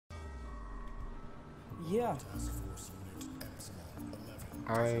Yeah.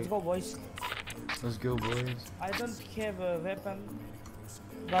 Alright. Let's go, boys. Let's go, boys. I don't have a weapon,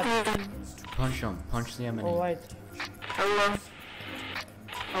 but Punch him. Punch the enemy. alright. Hello.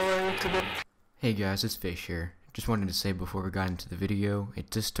 How are you today? Hey guys, it's Fish here. Just wanted to say before we got into the video,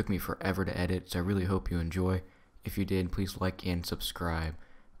 it just took me forever to edit, so I really hope you enjoy. If you did, please like and subscribe.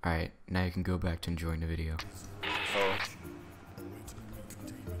 Alright, now you can go back to enjoying the video. Oh.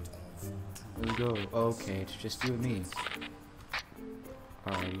 Let's go. Okay, it's just you and me.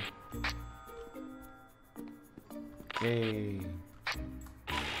 Alrighty. Hey.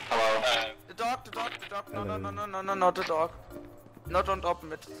 Hello. The dog. No, not the dog. No, don't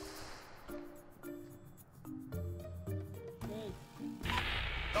open it.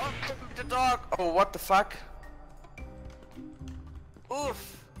 Don't open the dog. Oh, what the fuck?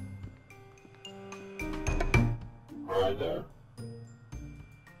 Oof. Right there.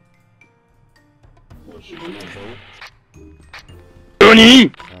 What you doing, bro?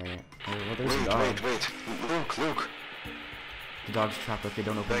 Alright. Well, there's a dog. Wait. Look. The dog's trapped. Okay,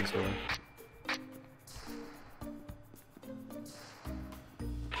 don't open this door.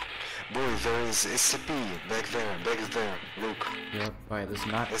 Boy, there is SCP back there. Look. Yep. Alright, this is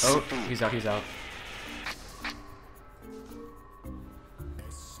not. SCP. Oh, he's out.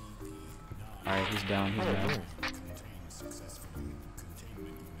 Alright, he's down.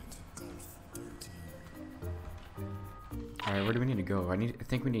 Alright, where do we need to go? I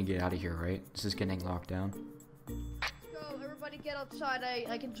think we need to get out of here, right? This is getting locked down. Go, everybody get outside.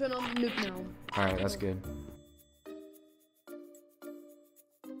 I can turn on the nuke now. Alright, that's good.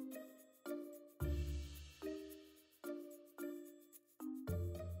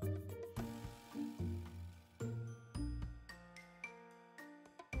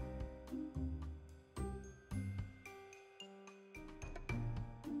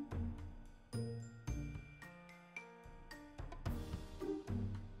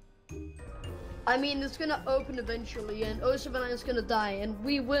 I mean, it's gonna open eventually, and 079 is gonna die, and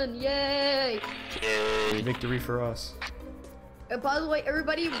we win! Yay! Yay. Victory for us. By the way,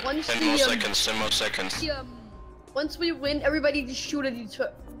 everybody, once 10 the more seconds. once we win, everybody just shoot at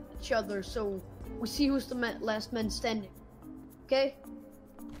each other, so we see who's the last man standing. Okay?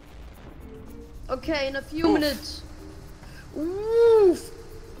 Okay, in a few minutes. Oof!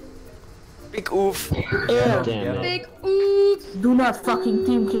 Big oof. Yeah. Big oof! Do not fucking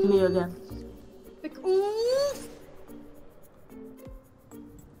team kill me again. Big oof!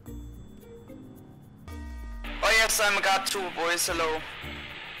 Oh yes, I'm God too, boys. Hello.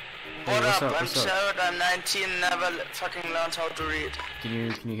 Hey, What what's up? up, I'm what's up? Jared. I'm 19. Never fucking learned how to read. Can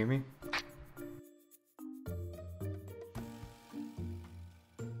you hear me?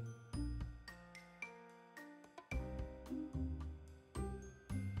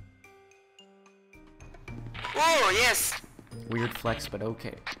 Oh yes. Weird flex, but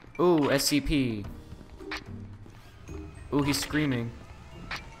okay. Ooh, SCP. Ooh, he's screaming.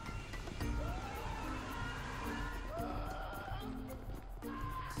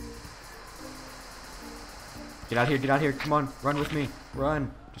 Get out here, come on, run with me,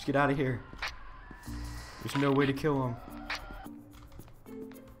 run, just get out of here. There's no way to kill him.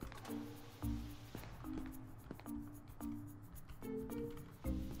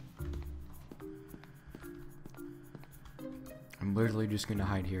 I'm literally just gonna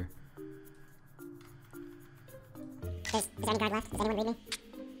hide here. Is there any guard left? Does anyone read me?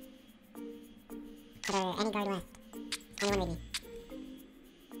 Are there any guard left? Anyone read me?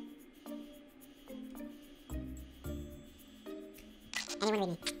 Anyone read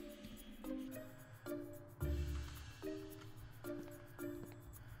me?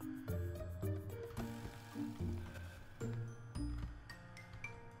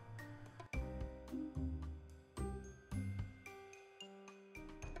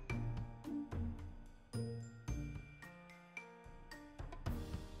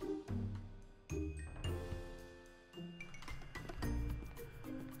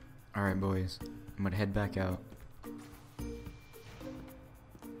 Alright boys, I'm gonna head back out.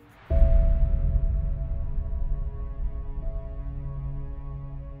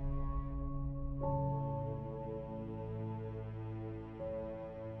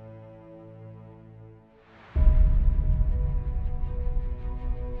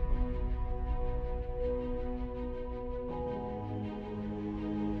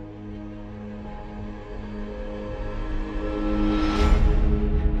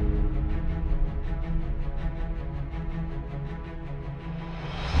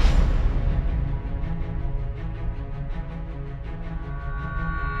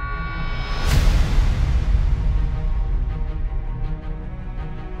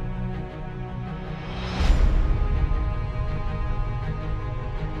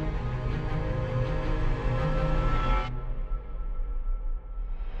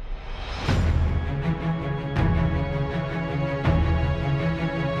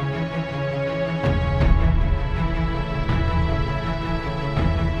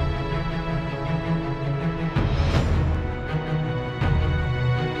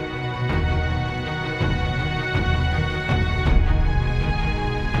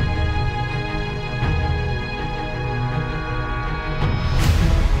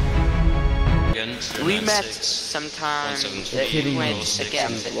 We met sometime. Kidding We me. went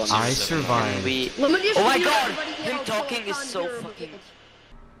again. I survived. And we. Let me just Oh my mute god! everybody Him else talking is on so your fucking.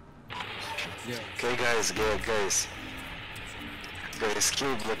 Okay, guys, guys,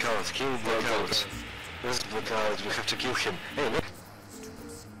 kill Blackout. Where's Blackout? We have to kill him. Hey, look.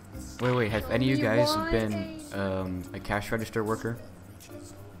 Wait, have any of you guys been a cash register worker?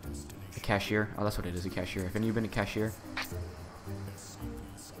 A cashier? Oh, that's what it is, a cashier. Have any of you been a cashier?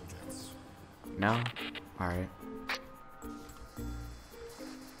 No? Alright.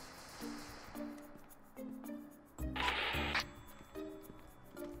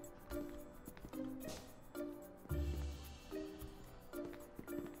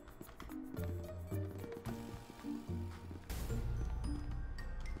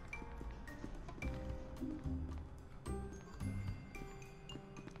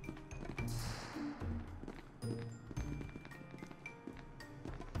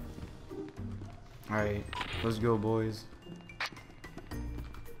 Alright, let's go, boys.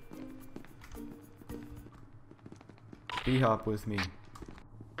 BHOP with me.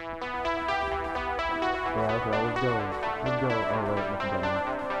 Yeah, okay, let's go. Let's go. Oh, wait, let's go.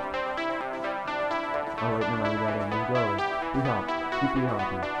 Oh, wait, no, we got in. Let's go. BHOP. Keep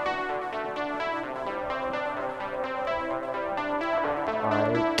BHOPing.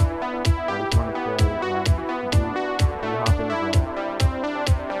 Alright. I just want to say, BHOPing as well.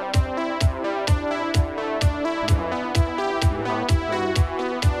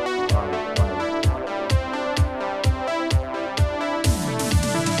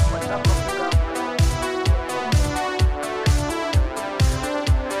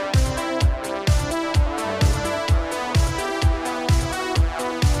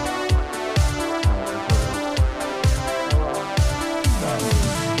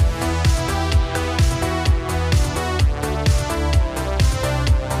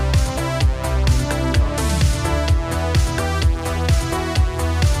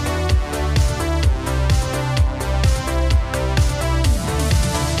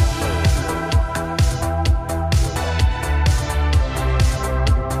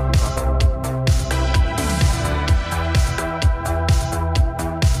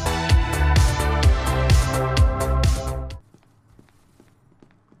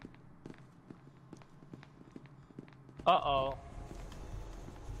 Uh-oh.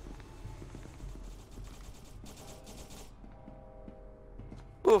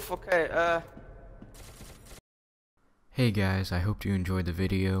 Oof, okay, Hey guys, I hope you enjoyed the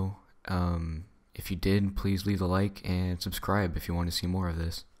video. If you did, please leave a like and subscribe if you want to see more of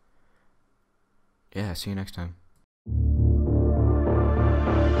this. Yeah, see you next time.